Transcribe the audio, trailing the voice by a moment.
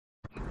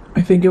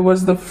I think it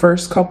was the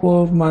first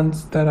couple of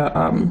months that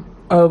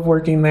of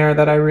working there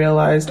that I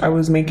realized I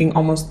was making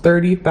almost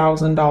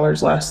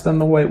 $30,000 less than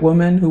the white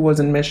woman who was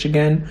in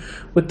Michigan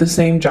with the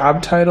same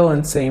job title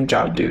and same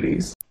job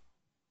duties.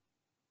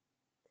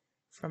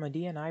 From a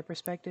DNI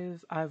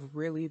perspective, I've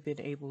really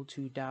been able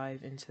to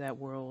dive into that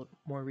world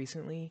more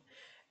recently.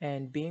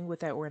 And being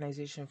with that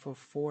organization for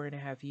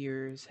 4.5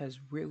 years has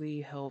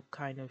really helped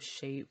kind of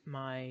shape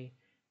my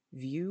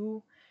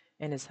view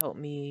and has helped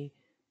me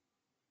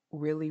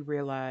really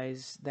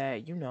realize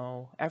that,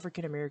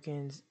 African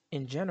Americans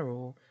in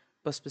general,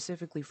 but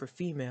specifically for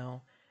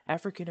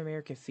African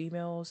American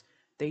females,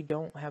 they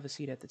don't have a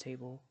seat at the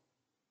table.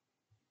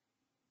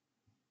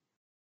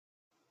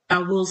 I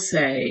will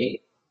say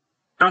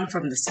I'm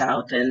from the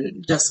South,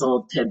 and just a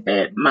little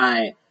tidbit.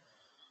 My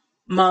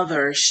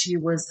mother, she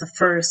was the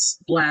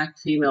first Black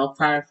female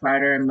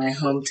firefighter in my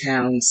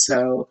hometown.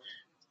 So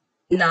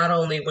not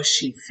only was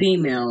she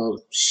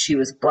female, she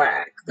was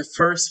Black, the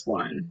first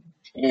one.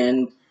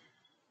 And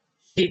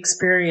she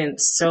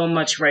experienced so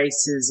much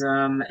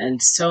racism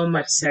and so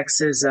much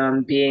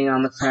sexism being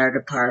on the fire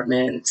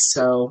department.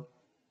 So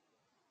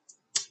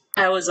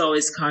I was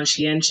always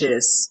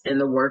conscientious in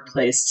the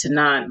workplace to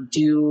not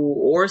do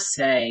or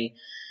say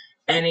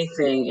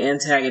anything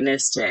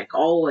antagonistic,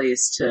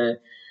 always to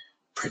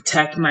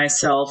protect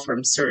myself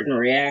from certain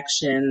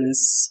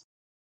reactions.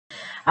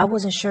 I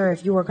wasn't sure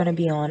if you were going to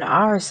be on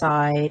our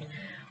side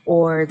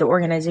or the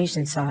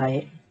organization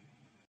side.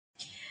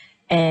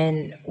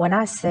 And when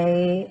I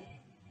say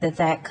that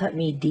that cut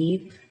me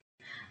deep,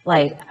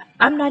 like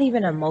I'm not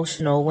even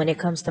emotional when it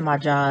comes to my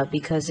job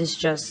because it's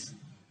just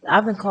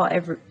I've been called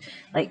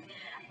like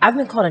I've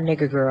been called a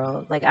nigger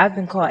girl, like I've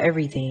been called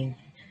everything.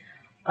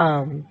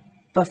 Um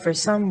but for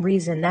some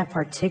reason that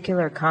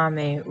particular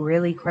comment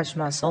really crushed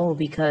my soul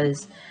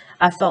because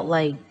I felt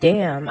like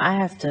damn, I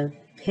have to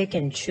pick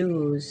and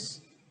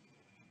choose.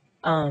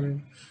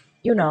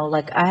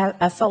 Like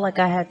I felt like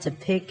I had to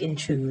pick and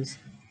choose.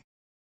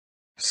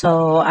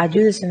 So I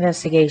do this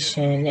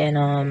investigation,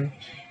 and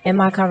in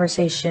my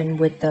conversation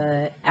with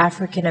the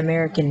African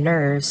American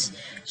nurse,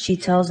 she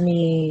tells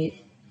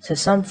me to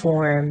some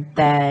form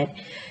that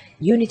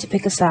you need to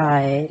pick a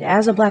side.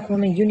 As a black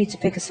woman, you need to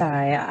pick a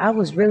side. I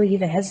was really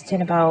even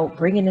hesitant about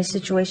bringing this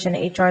situation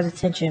to HR's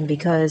attention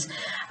because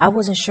I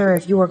wasn't sure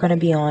if you were going to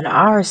be on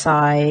our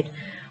side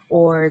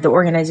or the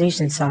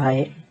organization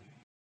side.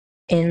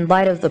 In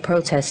light of the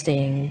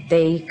protesting,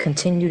 they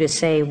continue to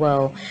say,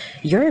 well,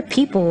 your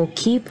people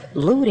keep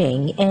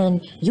looting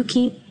and you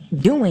keep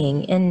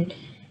doing, and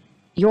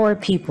your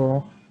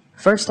people,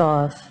 first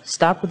off,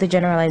 stop with the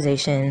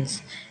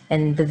generalizations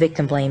and the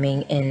victim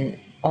blaming and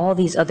all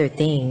these other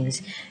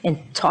things and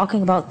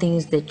talking about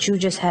things that you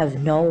just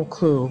have no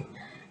clue.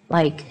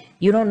 Like,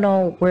 you don't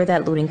know where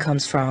that looting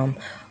comes from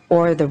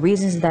or the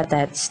reasons that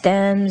that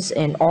stems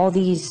and all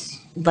these,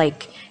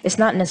 like, it's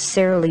not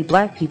necessarily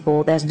black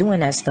people that's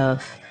doing that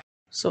stuff.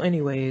 So,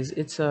 anyways,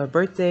 it's a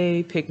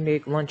birthday,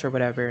 picnic, lunch, or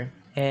whatever.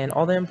 And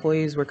all the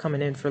employees were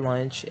coming in for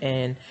lunch,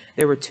 and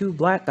there were two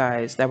black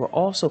guys that were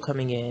also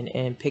coming in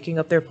and picking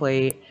up their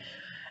plate.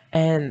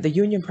 And the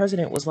union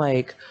president was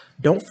like,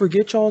 "Don't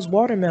forget y'all's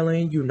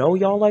watermelon. You know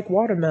y'all like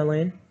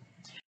watermelon."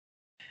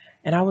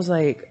 And I was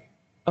like,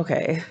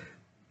 okay,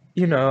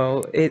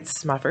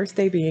 it's my first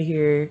day being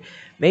here.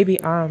 Maybe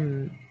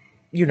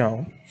you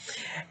know.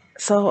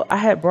 So I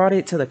had brought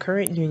it to the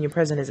current union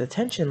president's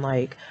attention.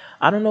 Like,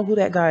 I don't know who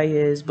that guy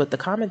is, but the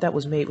comment that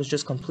was made was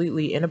just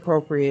completely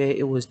inappropriate.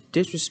 It was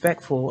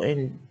disrespectful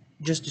and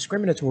just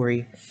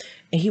discriminatory.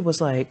 And he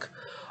was like,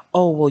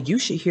 "Oh, well, you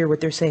should hear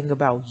what they're saying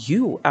about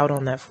you out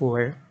on that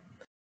floor."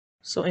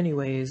 So,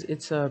 anyways,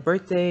 it's a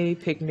birthday,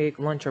 picnic,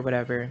 lunch, or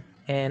whatever.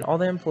 And all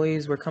the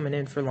employees were coming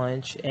in for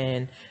lunch,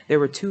 and there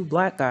were two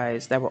black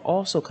guys that were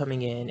also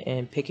coming in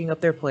and picking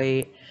up their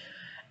plate.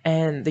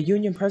 And the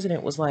union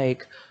president was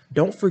like,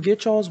 "Don't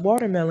forget y'all's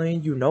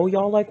watermelon. You know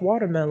y'all like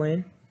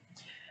watermelon."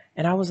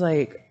 And I was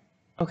like,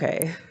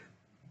 okay,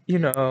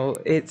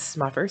 it's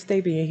my first day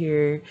being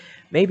here.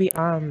 Maybe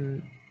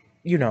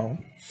you know.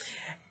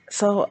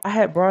 So I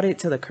had brought it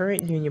to the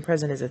current union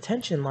president's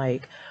attention.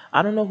 Like,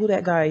 I don't know who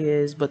that guy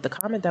is, but the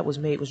comment that was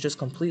made was just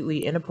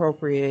completely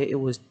inappropriate. It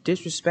was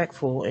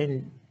disrespectful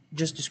and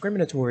just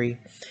discriminatory.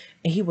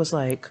 And he was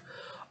like,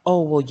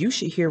 "Oh, well, you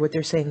should hear what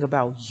they're saying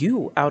about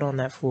you out on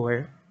that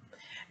floor."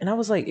 And I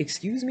was like,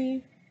 "Excuse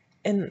me?"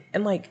 And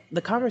like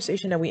the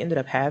conversation that we ended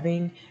up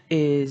having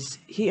is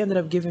he ended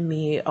up giving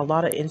me a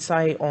lot of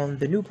insight on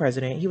the new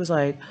president. He was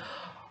like,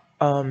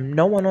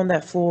 "No one on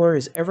that floor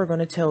is ever going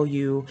to tell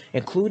you,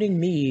 including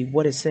me,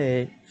 what it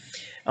said,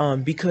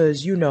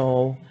 because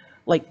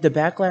like the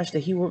backlash that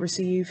he will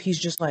receive, he's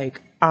just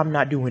like, I'm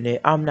not doing it.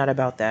 I'm not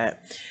about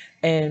that."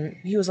 And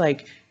he was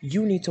like,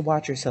 "You need to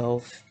watch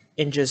yourself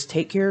and just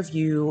take care of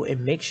you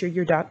and make sure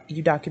you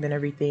document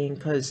everything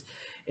because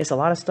it's a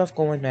lot of stuff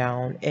going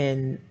down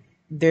and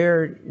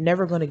they're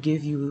never going to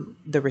give you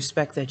the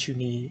respect that you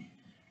need,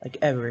 like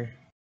ever."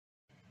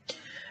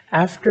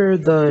 After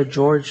the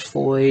George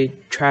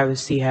Floyd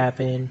travesty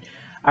happened,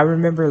 I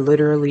remember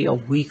literally a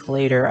week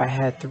later, I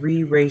had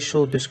three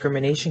racial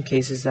discrimination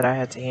cases that I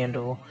had to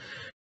handle.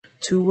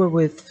 Two were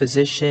with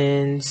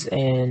physicians,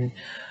 and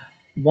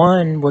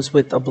one was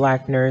with a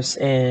black nurse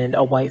and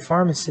a white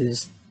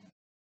pharmacist.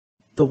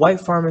 The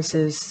white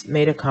pharmacist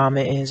made a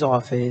comment in his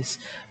office.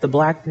 The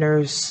black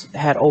nurse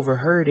had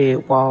overheard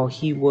it while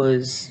he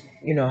was,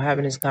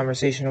 having his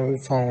conversation over the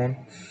phone.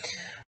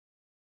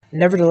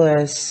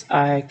 Nevertheless,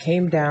 I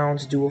came down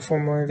to do a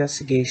formal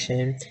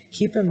investigation.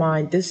 Keep in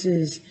mind, this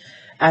is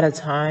at a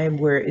time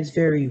where it's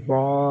very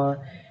raw,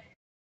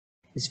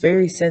 it's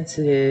very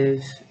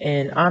sensitive,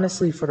 and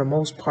honestly, for the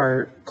most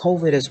part,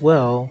 COVID as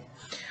well.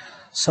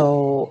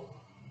 So,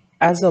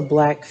 as a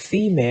black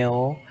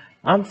female,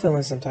 I'm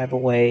feeling some type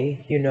of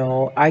way.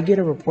 I get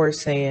a report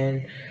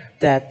saying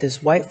that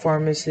this white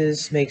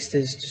pharmacist makes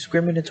this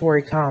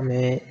discriminatory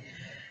comment,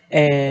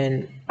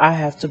 and I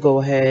have to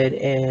go ahead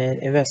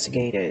and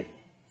investigate it.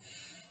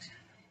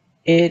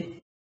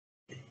 It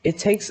it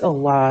takes a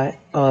lot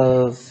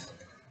of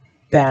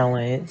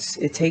balance.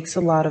 It takes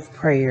a lot of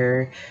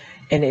prayer,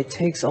 and it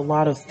takes a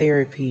lot of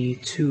therapy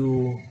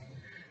to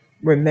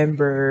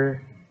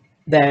remember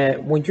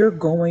that when you're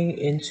going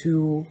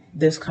into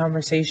this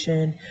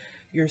conversation,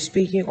 you're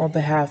speaking on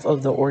behalf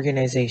of the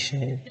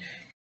organization.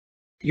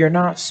 You're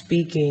not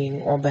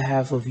speaking on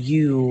behalf of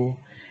you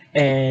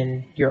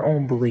and your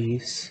own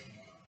beliefs.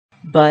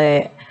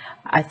 But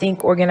I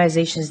think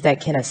organizations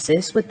that can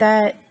assist with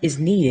that is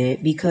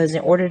needed, because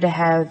in order to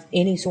have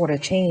any sort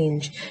of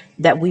change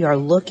that we are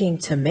looking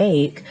to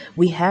make,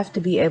 we have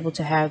to be able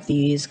to have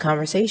these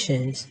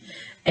conversations.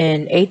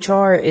 And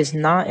HR is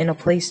not in a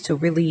place to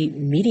really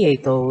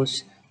mediate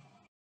those.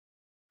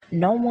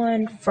 No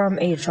one from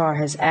HR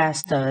has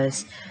asked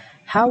us,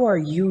 how are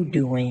you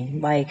doing?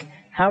 Like,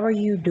 how are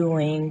you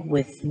doing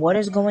with what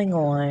is going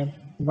on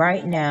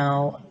right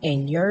now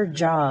in your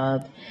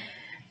job?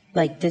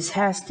 Like, this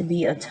has to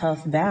be a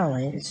tough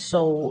balance.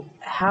 So,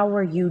 how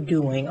are you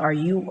doing? Are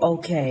you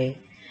okay?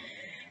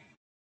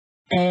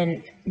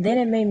 And then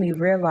it made me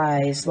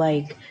realize,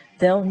 like,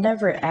 they'll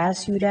never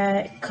ask you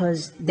that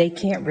because they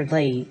can't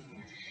relate.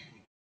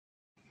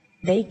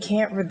 They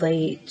can't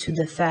relate to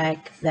the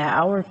fact that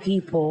our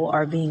people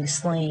are being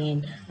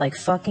slain like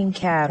fucking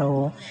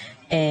cattle,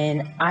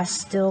 and I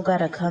still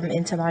gotta come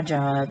into my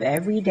job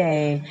every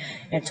day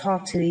and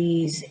talk to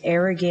these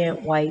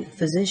arrogant white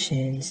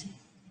physicians.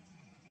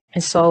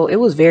 And so it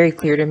was very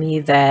clear to me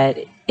that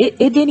it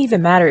didn't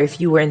even matter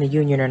if you were in the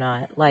union or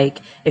not.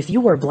 Like, if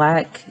you were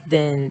black,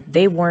 then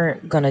they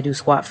weren't gonna do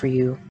squat for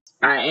you.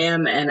 I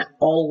am and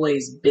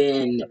always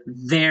been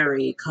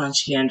very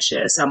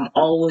conscientious. I'm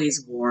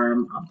always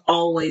warm. I'm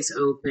always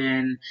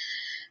open.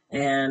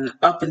 And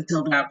up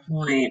until that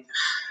point,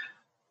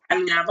 I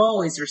mean, I've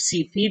always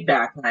received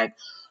feedback like,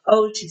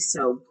 oh, she's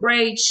so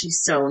great.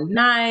 She's so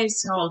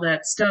nice, all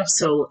that stuff.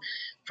 So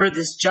for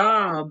this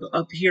job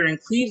up here in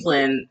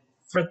Cleveland,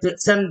 for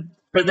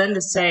them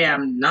to say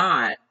I'm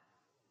not,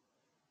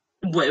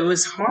 it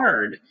was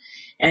hard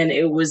and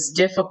it was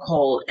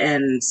difficult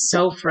and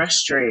so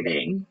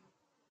frustrating.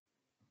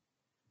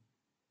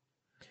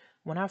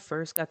 When I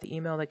first got the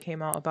email that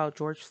came out about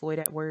George Floyd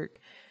at work,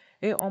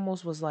 it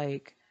almost was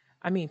like,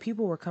 I mean,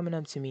 people were coming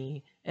up to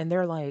me and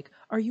they're like,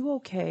 "Are you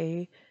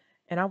okay?"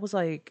 And I was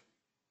like,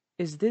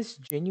 "Is this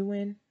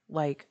genuine?"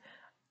 Like,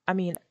 I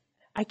mean,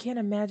 I can't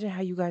imagine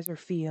how you guys are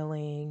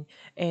feeling,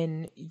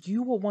 and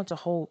you will want to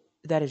hope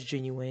that is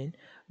genuine.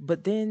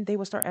 But then they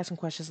will start asking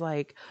questions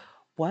like,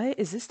 "What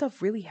is this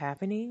stuff really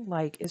happening?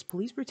 Like, is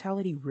police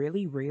brutality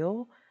really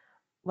real?"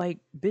 Like,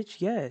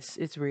 bitch, yes,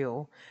 it's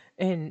real.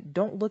 And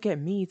don't look at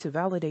me to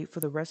validate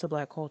for the rest of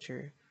black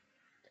culture.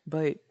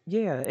 But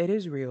yeah, it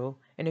is real.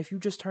 And if you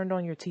just turned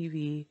on your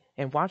TV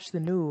and watched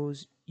the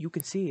news, you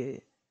can see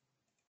it.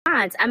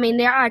 I mean,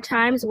 there are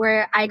times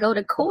where I go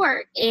to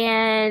court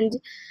and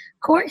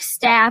court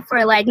staff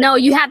are like, no,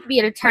 you have to be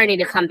an attorney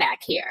to come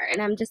back here.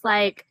 And I'm just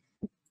like,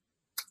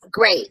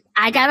 great.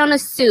 I got on a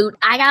suit.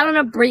 I got on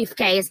a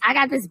briefcase. I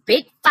got this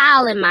big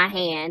file in my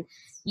hand.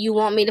 You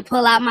want me to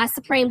pull out my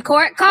Supreme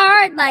Court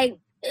card? Like,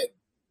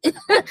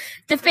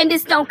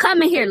 defendants don't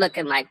come in here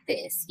looking like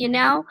this, you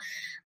know?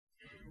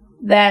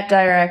 That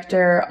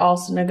director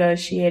also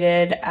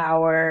negotiated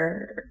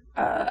our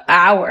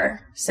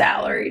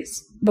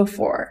salaries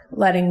before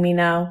letting me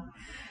know.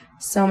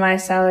 So my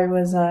salary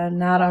was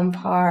not on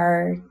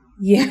par.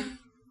 Yeah,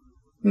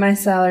 my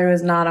salary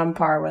was not on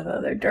par with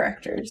other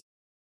directors.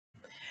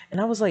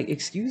 And I was like,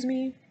 excuse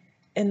me?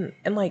 And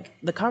like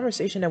the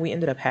conversation that we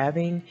ended up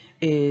having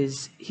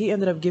is he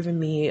ended up giving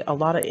me a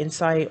lot of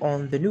insight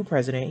on the new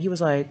president. He was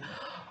like,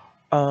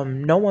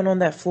 no one on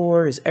that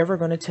floor is ever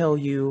going to tell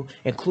you,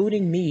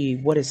 including me,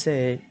 what it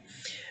said.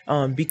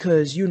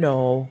 Because,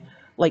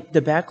 like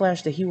the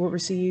backlash that he would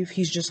receive,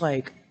 he's just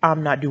like,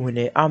 I'm not doing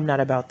it. I'm not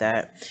about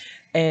that.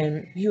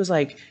 And he was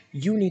like,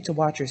 you need to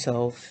watch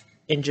yourself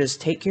and just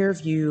take care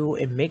of you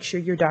and make sure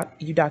you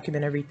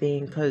document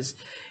everything, because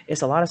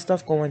it's a lot of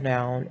stuff going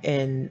down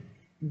and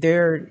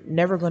they're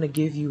never going to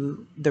give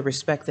you the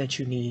respect that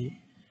you need,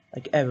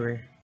 like,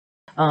 ever.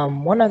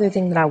 One other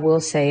thing that I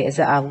will say is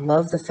that I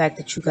love the fact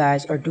that you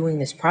guys are doing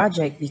this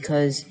project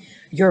because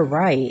you're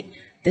right.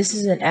 This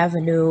is an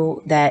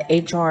avenue that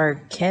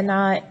HR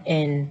cannot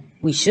and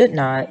we should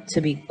not,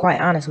 to be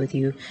quite honest with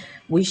you,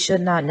 we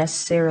should not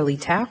necessarily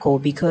tackle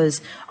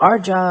because our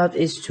job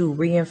is to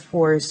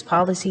reinforce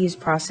policies,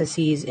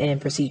 processes,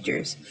 and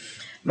procedures.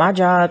 My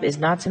job is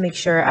not to make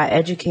sure I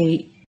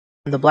educate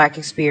the Black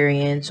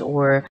experience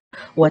or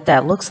what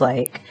that looks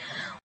like.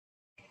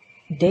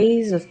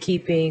 Days of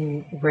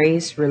keeping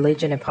race,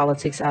 religion, and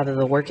politics out of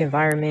the work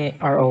environment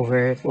are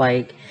over.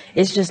 Like,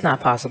 it's just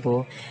not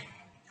possible.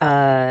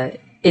 Uh,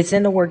 it's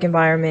in the work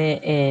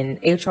environment, and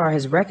HR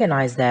has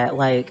recognized that.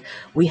 Like,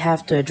 we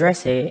have to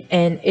address it.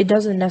 And it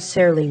doesn't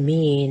necessarily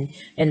mean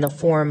in the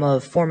form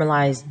of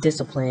formalized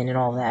discipline and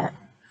all that.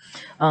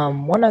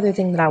 One other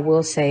thing that I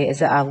will say is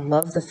that I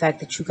love the fact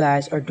that you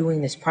guys are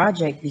doing this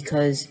project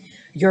because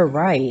you're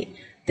right.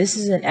 This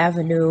is an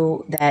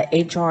avenue that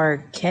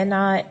HR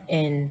cannot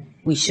and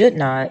we should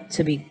not,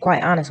 to be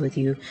quite honest with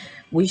you,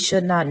 we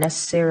should not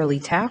necessarily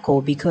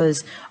tackle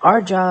because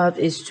our job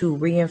is to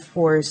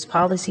reinforce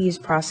policies,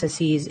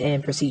 processes,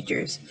 and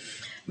procedures.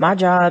 My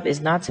job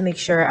is not to make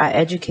sure I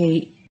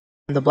educate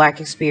the Black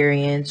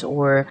experience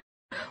or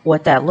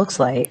what that looks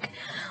like,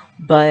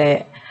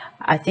 but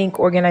I think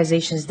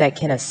organizations that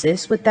can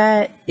assist with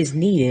that is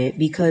needed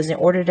because in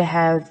order to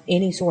have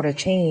any sort of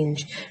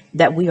change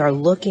that we are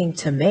looking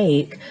to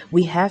make,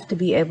 we have to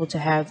be able to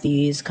have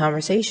these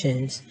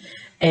conversations.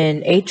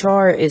 And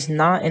HR is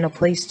not in a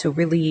place to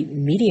really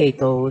mediate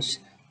those.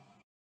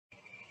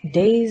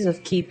 Days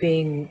of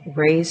keeping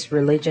race,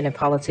 religion, and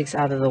politics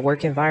out of the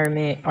work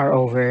environment are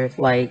over.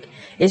 Like,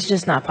 it's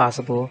just not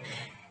possible.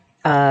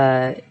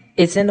 uh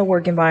it's in the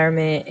work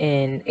environment,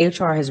 and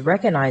HR has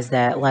recognized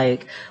that.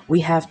 Like, we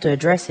have to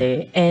address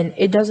it, and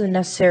it doesn't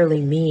necessarily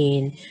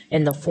mean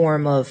in the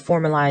form of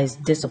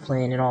formalized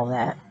discipline and all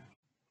that.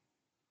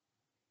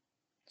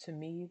 To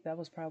me, that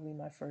was probably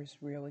my first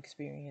real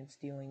experience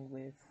dealing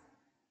with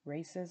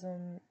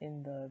racism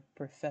in the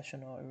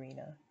professional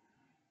arena,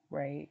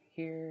 right?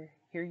 Here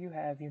you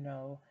have,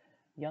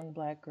 young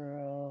Black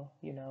girl,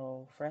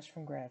 fresh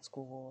from grad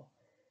school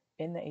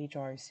in the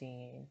HR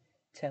scene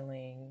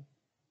telling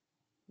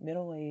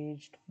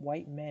middle-aged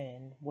white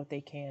men what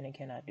they can and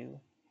cannot do.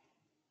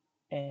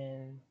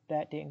 And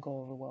that didn't go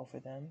over well for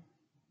them.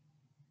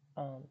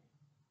 Um,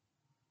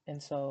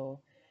 and so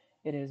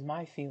it is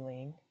my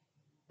feeling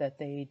that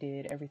they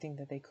did everything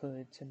that they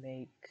could to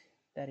make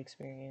that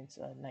experience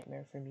a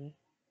nightmare for me.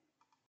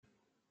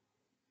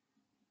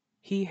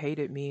 He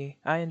hated me.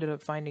 I ended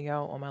up finding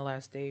out on my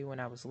last day when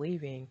I was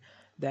leaving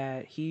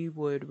that he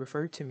would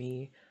refer to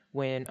me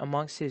when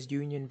amongst his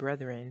union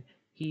brethren,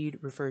 he'd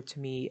refer to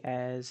me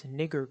as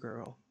nigger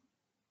girl.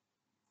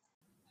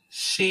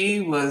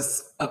 She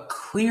was a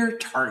clear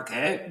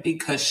target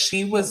because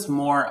she was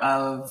more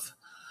of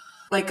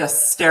like a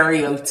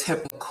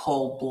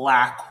stereotypical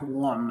Black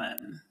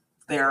woman,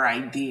 their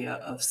idea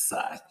of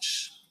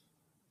such.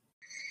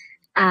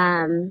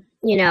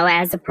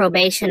 As a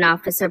probation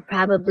officer,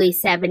 probably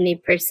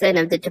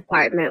 70% of the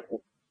department,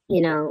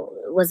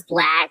 was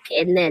Black.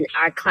 And then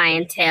our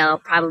clientele,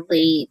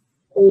 probably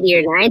 80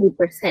 or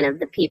 90% of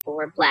the people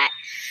were Black.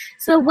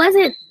 So it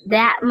wasn't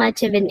that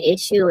much of an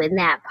issue in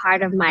that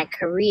part of my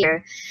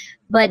career.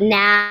 But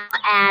now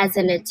as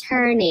an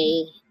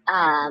attorney,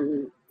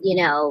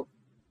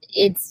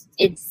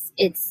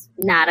 it's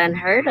not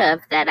unheard of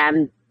that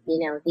I'm,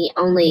 the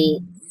only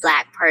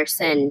Black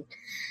person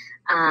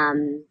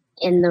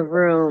in the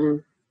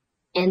room.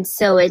 And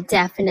so it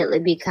definitely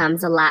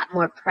becomes a lot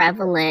more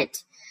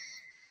prevalent.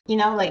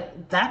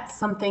 Like, that's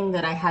something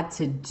that I had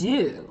to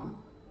do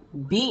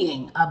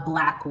being a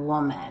Black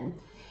woman.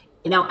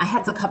 I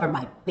had to cover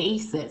my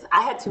bases.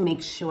 I had to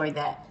make sure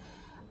that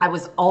I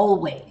was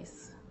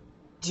always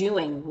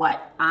doing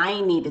what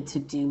I needed to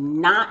do,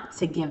 not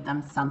to give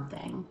them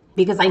something,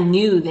 because I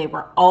knew they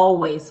were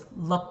always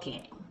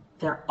looking.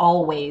 They're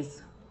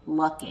always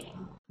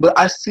looking. But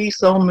I see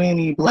so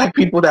many Black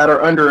people that are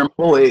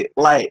underemployed.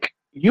 Like,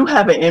 you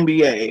have an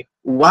MBA.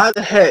 Why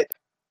the heck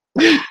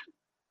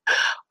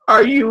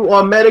are you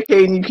on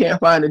Medicaid and you can't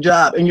find a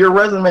job? And your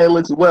resume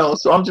looks well.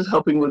 So I'm just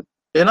helping with,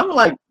 and I'm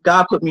like,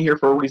 God put me here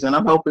for a reason.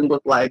 I'm helping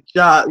with like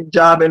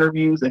job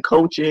interviews and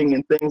coaching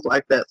and things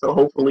like that. So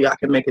hopefully I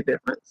can make a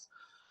difference.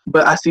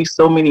 But I see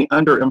so many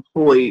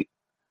underemployed,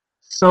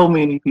 so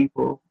many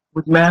people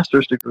with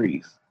master's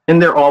degrees, and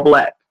they're all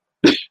Black.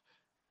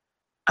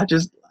 I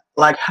just,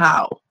 like,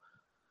 how?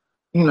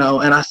 And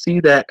I see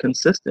that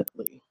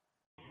consistently.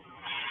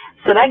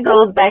 So that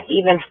goes back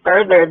even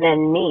further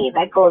than me.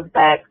 That goes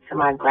back to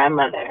my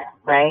grandmother,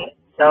 right?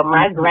 So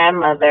my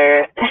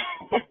grandmother,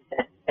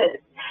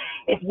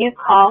 if you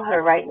call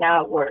her right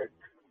now at work,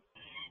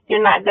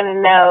 you're not going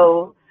to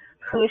know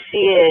who she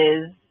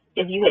is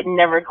if you had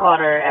never called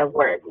her at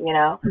work,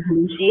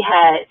 Mm-hmm.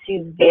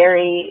 She's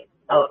very,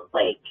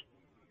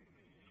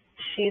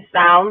 she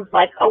sounds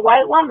like a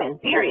white woman,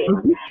 period.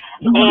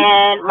 Mm-hmm.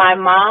 And my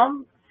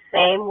mom,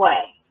 same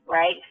way,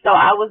 right? So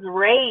I was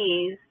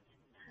raised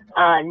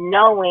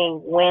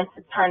knowing when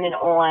to turn it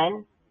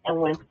on and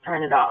when to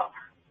turn it off.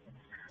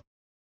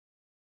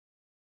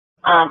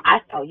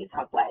 You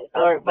talk like,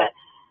 but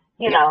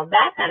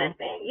that kind of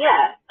thing.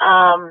 Yeah.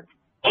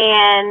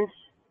 And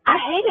I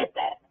hated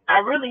that. I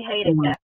really hated that.